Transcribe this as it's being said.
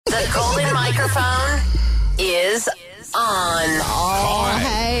The golden microphone is on. Oh,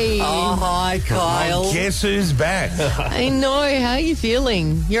 hey. Oh, hi, Kyle. Guess who's back? I know. How are you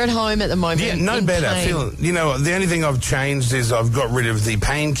feeling? You're at home at the moment. Yeah, no in better. pain. The only thing I've changed is I've got rid of the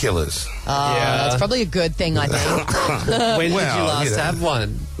painkillers. Oh, that's probably a good thing, I think. When did you Well, last have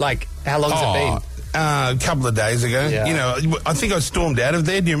one? Like, how long's it been? A couple of days ago. Yeah. I think I stormed out of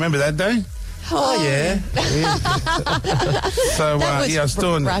there. Do you remember that day? Oh, yeah. So, That was I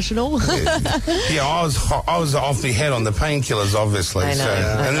stormed. rational. Yeah, I was off my head on the painkillers, obviously. I know,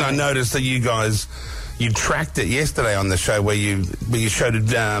 I And then I noticed that you tracked it yesterday on the show where you showed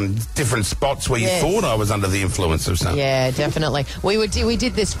different spots where Yes. you thought I was under the influence of something. Yeah, definitely. We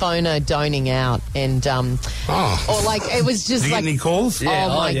did this phoner doning out, and or like it was just Did you like get any calls? Yeah.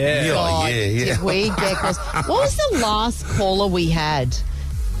 Oh my yeah. You're god! like, yeah. Did we get calls? What was the last caller we had?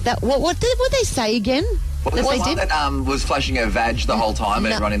 That what did they say again? Well, That there they was one did? that was flashing her vag the whole time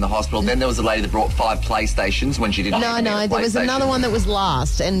and No. everyone in the hospital. Then there was a lady that brought 5 PlayStations when she didn't No, even need a there was PlayStation. another one that was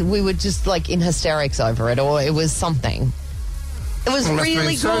last, and we were just like in hysterics over it, or it was something. It was It must have really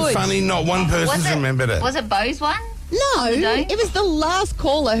been so good. funny. Not one person's remembered it. Was it Bo's one? No, it was the last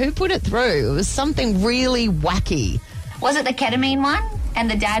caller who put it through. It was something really wacky. Was it the ketamine one? And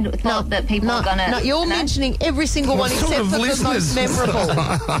the dad thought that people were going to... No, you're mentioning every single one sort except of for the most listeners? memorable.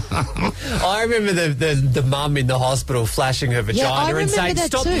 I remember the mum in the hospital flashing her vagina and remember saying, that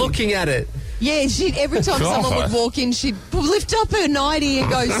stop too. looking at it. Yeah, every time God. someone would walk in, she'd lift up her nightie and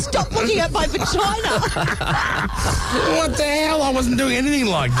go, "Stop looking at my vagina." What the hell? I wasn't doing anything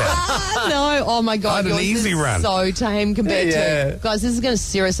like that. No, oh my I God, had an yours easy is run. so tame compared Yeah. to... Guys, this is going to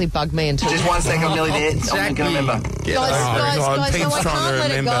seriously bug me until... Just 1 second, I'm nearly there. I'm going to remember. Get Guys, over it. guys, God, no, Pete's I trying to can't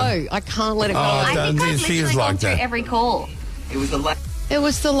let it remember. go. I can't let it go. Oh, I think Yeah, I've she is literally like gone through that. every call. It was the It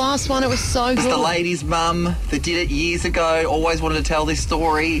was the last one. It was so the good. lady's mum that did it years ago. Always wanted to tell this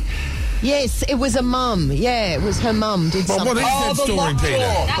story. Yes, it was a mum. Yeah, it was her mum did Well, something. what is that the story, lockjaw. Peter?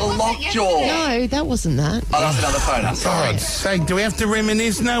 The wasn't lockjaw. yesterday. No, that wasn't that. Oh, that's another phone. Sorry. God's sake, do we have to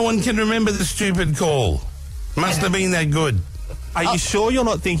reminisce? No one can remember the stupid call. Must have been that good. Are you sure you're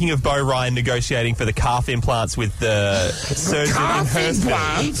not thinking of Bo Ryan negotiating for the calf implants with the surgeon in Calf Hurstville?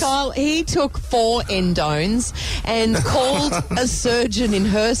 implants? Kyle, he took 4 endones and called a surgeon in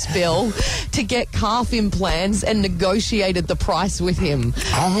Hurstville to get calf implants and negotiated the price with him.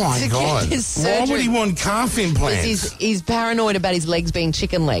 Oh, my To get God. his Why would surgery. he want calf implants? He's paranoid about his legs being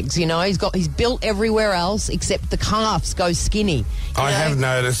chicken legs, you know. He's built everywhere else except the calves go skinny. I have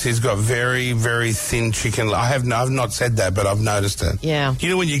noticed he's got very, very thin chicken. I've not said that, but I've noticed it. Yeah. You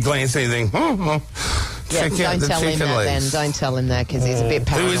know when you glance and you think, check out don't the tell him chicken that legs. then. Don't tell him that because he's a bit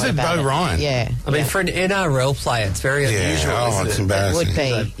paranoid. Who is it? about Bo Ryan? Yeah. I mean, yeah. for an NRL player, it's very unusual, oh, isn't it's it? embarrassing. Would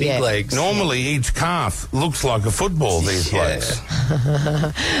be. Like big yeah. legs. Normally, each calf looks like a football, these blokes.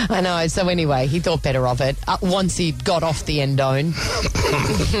 I know. So anyway, he thought better of it once he got off the endone.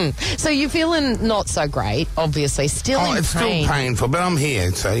 So you're feeling not so great, obviously. Still in It's pain. still painful, but I'm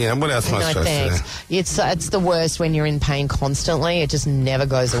here. So, what else am I No supposed to thanks. do? It's the worst when you're in pain constantly. It just never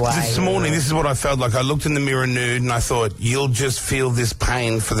goes away. This morning, this is what I felt like. I looked in the mirror nude and I thought, you'll just feel this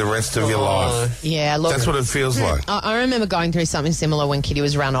pain for the rest of your life. Yeah, look. That's what it feels like. I remember going through something similar when Kitty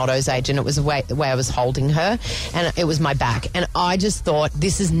was around Otto's age, and it was the way I was holding her, and it was my back. And I just thought,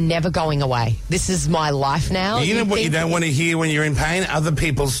 this is never going away. This is my life now. You know what you think- don't want to hear when you're in pain? Other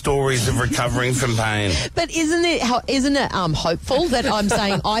people's stories of recovering from pain. But isn't it hopeful that I'm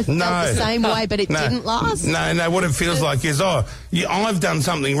saying I felt the same way, but it didn't last? No, what it feels like is, I've done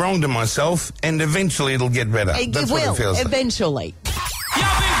something wrong to myself, and eventually it'll get better. That's It what will, it feels like. eventually. Y'all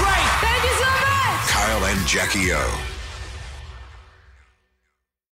been great. Thank you so much. Kyle and Jackie O.